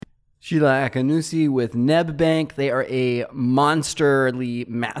Sheila Akanusi with Neb Bank. They are a monsterly,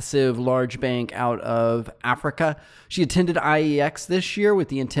 massive, large bank out of Africa. She attended IEX this year with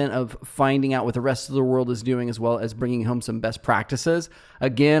the intent of finding out what the rest of the world is doing, as well as bringing home some best practices.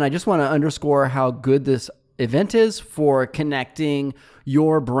 Again, I just want to underscore how good this event is for connecting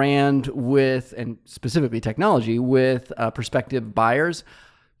your brand with, and specifically technology, with prospective buyers.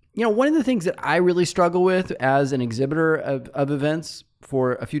 You know, one of the things that I really struggle with as an exhibitor of events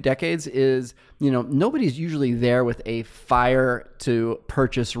for a few decades is, nobody's usually there with a fire to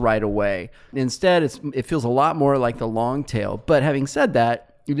purchase right away. Instead, it feels a lot more like the long tail. But having said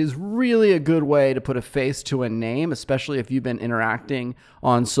that, it is really a good way to put a face to a name, especially if you've been interacting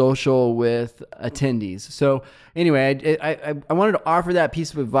on social with attendees. So anyway, I wanted to offer that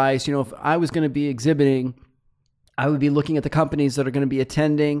piece of advice. If I was going to be exhibiting, I would be looking at the companies that are going to be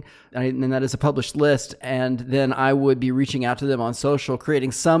attending, and that is a published list, and then I would be reaching out to them on social,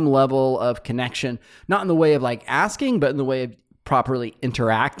 creating some level of connection, not in the way of like asking, but in the way of properly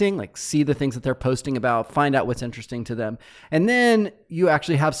interacting, like see the things that they're posting about, find out what's interesting to them. And then you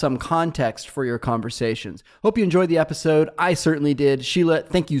actually have some context for your conversations. Hope you enjoyed the episode. I certainly did. Sheila,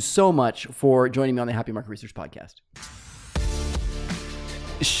 thank you so much for joining me on the Happy Market Research Podcast.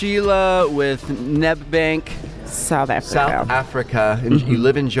 Sheila with Neb Bank. South Africa. And you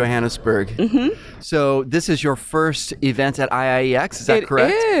live in Johannesburg. So this is your first event at IIEX, is that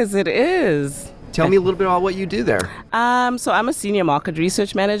correct? It is. Tell me a little bit about what you do there. So I'm a senior market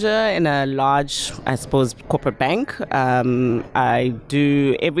research manager in a large, I suppose, corporate bank. I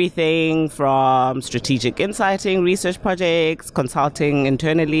do everything from strategic insighting, research projects, consulting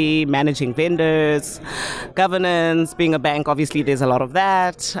internally, managing vendors, governance. Being a bank, obviously, there's a lot of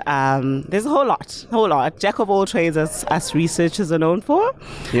that. There's a whole lot. Jack of all trades, as us researchers are known for.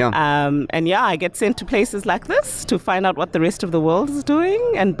 Yeah. I get sent to places like this to find out what the rest of the world is doing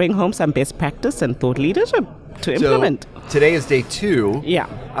and bring home some best practice and thought leadership to implement. So today is day 2. Yeah.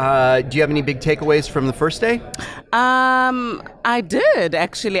 Do you have any big takeaways from the first day? I did,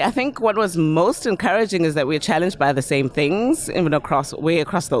 actually. I think what was most encouraging is that we're challenged by the same things, even way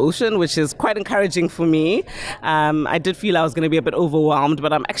across the ocean, which is quite encouraging for me. I did feel I was going to be a bit overwhelmed,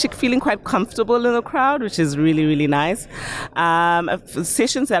 but I'm actually feeling quite comfortable in the crowd, which is really, really nice.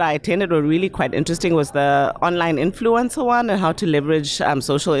 Sessions that I attended were really quite interesting. Was the online influencer one and how to leverage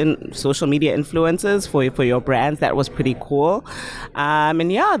social media influencers for your brands. That was pretty cool.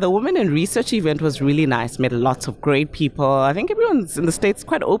 The Women in Research event was really nice. Met lots of great people. I think everyone's in the States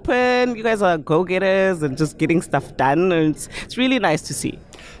quite open. You guys are go-getters and just getting stuff done. And it's really nice to see.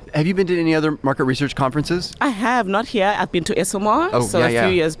 Have you been to any other market research conferences? I have, not here. I've been to ESOMAR. A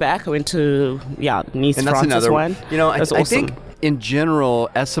few years back, I went to Nice, and that's France another one. I think in general,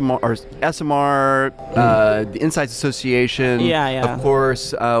 SMR, the Insights Association, of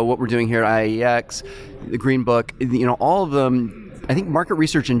course, what we're doing here at IEX, the Green Book, all of them. I think market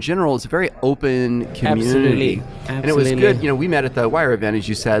research in general is a very open community. Absolutely. And it was good. We met at the Wire event, as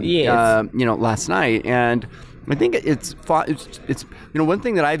you said, last night. And I think it's one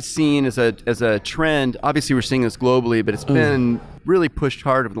thing that I've seen as a trend. Obviously, we're seeing this globally, but it's been really pushed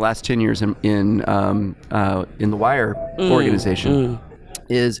hard over the last 10 years in the Wire organization.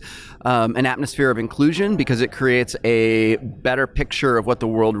 Is an atmosphere of inclusion, because it creates a better picture of what the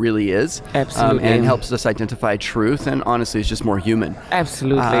world really is. Absolutely. And it helps us identify truth, and honestly, it's just more human.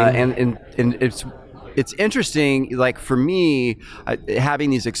 Absolutely. And it's interesting, like for me,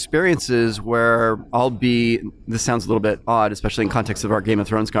 having these experiences where this sounds a little bit odd, especially in context of our Game of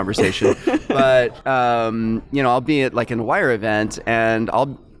Thrones conversation, but I'll be at like in a Wire event, and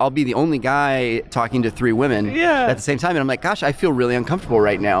I'll be the only guy talking to 3 women at the same time. And I'm like, gosh, I feel really uncomfortable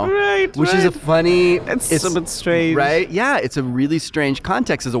right now. Which is a funny... It's a bit strange. Right? Yeah, it's a really strange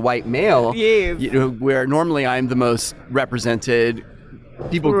context as a white male. Yes. Where normally I'm the most represented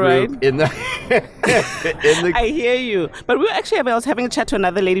people group in the I hear you. But I was having a chat to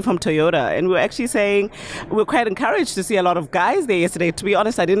another lady from Toyota, and we were actually saying we're quite encouraged to see a lot of guys there yesterday. To be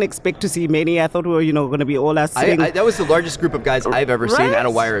honest, I didn't expect to see many. I thought we were, going to be all us sitting. That was the largest group of guys I've ever seen at a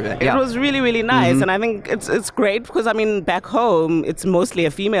Wire event. It was really, really nice. And I think it's great because, back home, it's mostly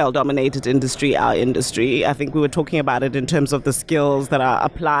a female-dominated industry, our industry. I think we were talking about it in terms of the skills that are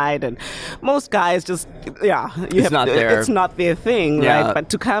applied, and most guys just, it's not their thing, right? But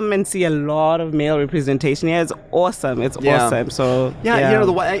to come and see a lot of male representation here is awesome. It's awesome. So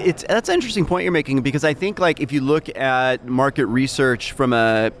that's an interesting point you're making, because I think like if you look at market research from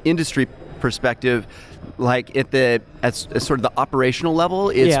a industry perspective, like at sort of the operational level,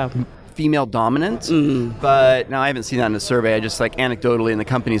 it's female dominant, but now I haven't seen that in a survey. I just like anecdotally in the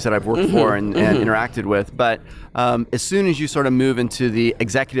companies that I've worked for and interacted with. But as soon as you sort of move into the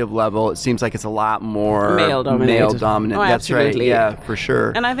executive level, it seems like it's a lot more male dominant. Oh, That's absolutely. right. Yeah, for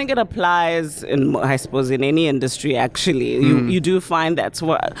sure. And I think it applies I suppose in any industry actually. You do find that's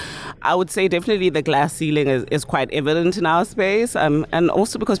what I would say definitely the glass ceiling is quite evident in our space. And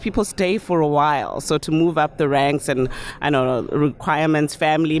also because people stay for a while. So to move up the ranks and I don't know, requirements,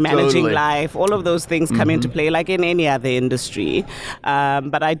 family, managing life, all of those things come into play like in any other industry.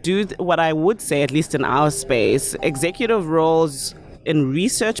 But what I would say, at least in our space, executive roles in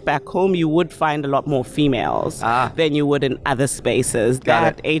research back home, you would find a lot more females than you would in other spaces.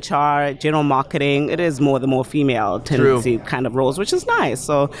 HR, general marketing, it is the more female tendency kind of roles, which is nice.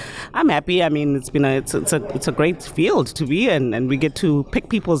 So I'm happy. I mean, it's a great field to be in, and we get to pick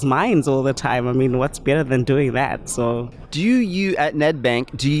people's minds all the time. I mean, what's better than doing that? So. Do you at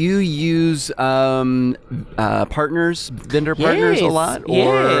Nedbank? Do you use vendor partners a lot,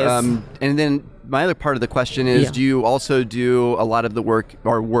 and then? My other part of the question is, do you also do a lot of the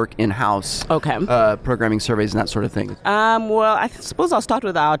work in-house? Okay. Programming surveys and that sort of thing? Well, I suppose I'll start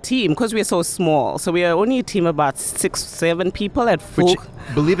with our team because we're so small. So we are only a team of about 6-7 people at full. Which,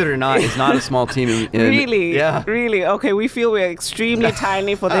 believe it or not, is not a small team. Really? Yeah. Really? Okay, we feel we're extremely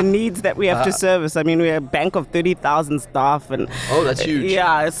tiny for the needs that we have to service. I mean, we're a bank of 30,000 staff. Oh, that's huge.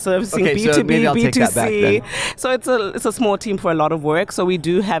 Yeah, servicing B2B, so maybe I'll B2C. Take that back then. So it's a small team for a lot of work. So we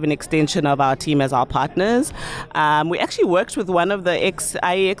do have an extension of our team as our partners. We actually worked with one of the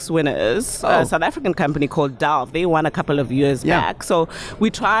IEX winners, a South African company called Delve. They won a couple of years back. So we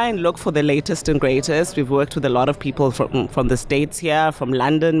try and look for the latest and greatest. We've worked with a lot of people from the States here, from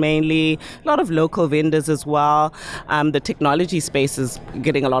London mainly, a lot of local vendors as well. The technology space is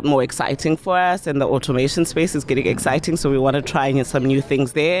getting a lot more exciting for us, and the automation space is getting exciting. So we want to try some new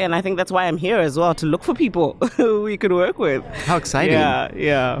things there. And I think that's why I'm here as well, to look for people who we could work with. How exciting.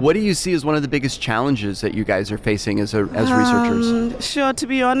 Yeah. What do you see as one of the biggest challenges that you guys are facing as researchers? Sure, to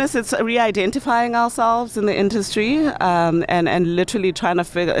be honest, it's re-identifying ourselves in the industry and literally trying to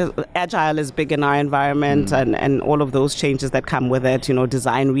figure, agile is big in our environment and all of those changes that come with it,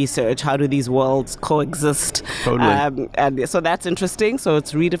 design research, how do these worlds coexist? Totally. And so that's interesting. So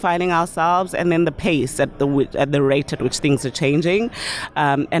it's redefining ourselves, and then the pace at the rate at which things are changing,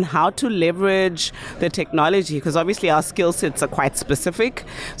 and how to leverage the technology, because obviously our skill sets are quite specific.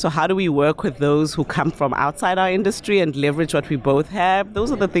 So how do we work with those who come from outside our industry and leverage what we both have?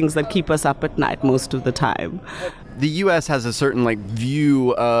 Those are the things that keep us up at night most of the time. The U.S. has a certain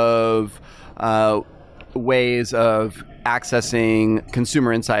view of ways of accessing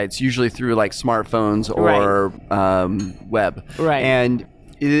consumer insights, usually through smartphones or web. Right. And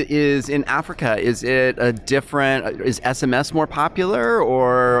is in Africa, is it is SMS more popular,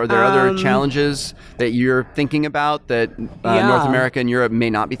 or are there other challenges that you're thinking about that North America and Europe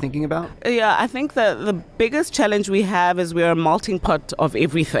may not be thinking about? Yeah, I think the biggest challenge we have is we're a melting pot of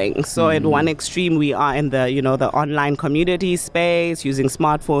everything. So at one extreme, we are in the online community space using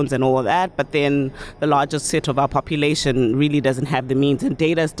smartphones and all of that, but then the largest set of our population really doesn't have the means, and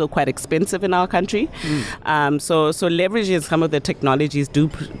data is still quite expensive in our country. So leveraging some of the technologies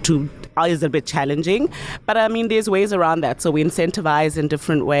is a bit challenging, but I mean there's ways around that. So we incentivize in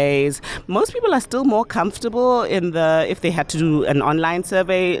different ways. Most people are still more comfortable if they had to do an online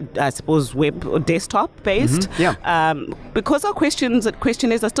survey, I suppose web or desktop based. Because our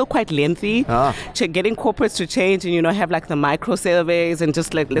questionnaires are still quite lengthy. Getting corporates to change and have the micro surveys and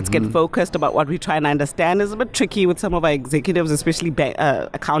just let's get focused about what we try and understand is a bit tricky with some of our executives, especially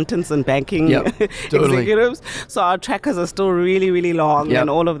accountants and banking executives. So our trackers are still really, really long and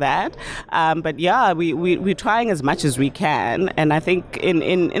all of that. But yeah, we're trying as much as we can, and I think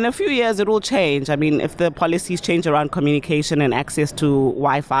in a few years it will change. I mean, if the policies change around communication and access to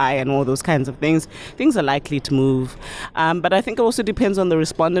Wi-Fi and all those kinds of things are likely to move. But I think it also depends on the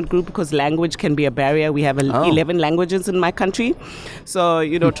respondent group, because language can be a barrier. We have 11 languages in my country, so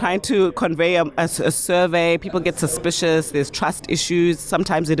trying to convey a survey, people get suspicious. There's trust issues.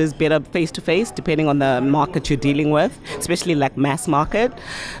 Sometimes it is better face to face, depending on the market you're dealing with, especially mass market.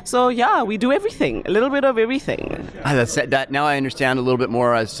 So yeah, we do everything, a little bit of everything. Now I understand a little bit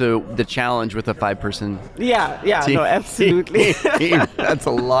more as to the challenge with a 5-person team. No, absolutely. That's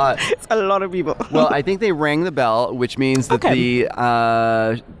a lot. It's a lot of people. Well, I think they rang the bell, which means that the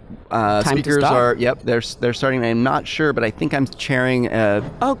speakers are. Yep, they're starting. I'm not sure, but I think I'm chairing.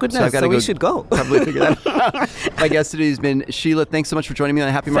 Oh goodness! So we should go. Probably figure that out. My guest today has been Sheila. Thanks so much for joining me on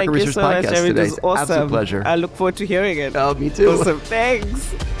the Happy Market Research Podcast today. Awesome. Absolute pleasure. I look forward to hearing it. Oh, me too. Awesome.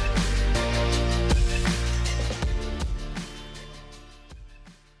 Thanks.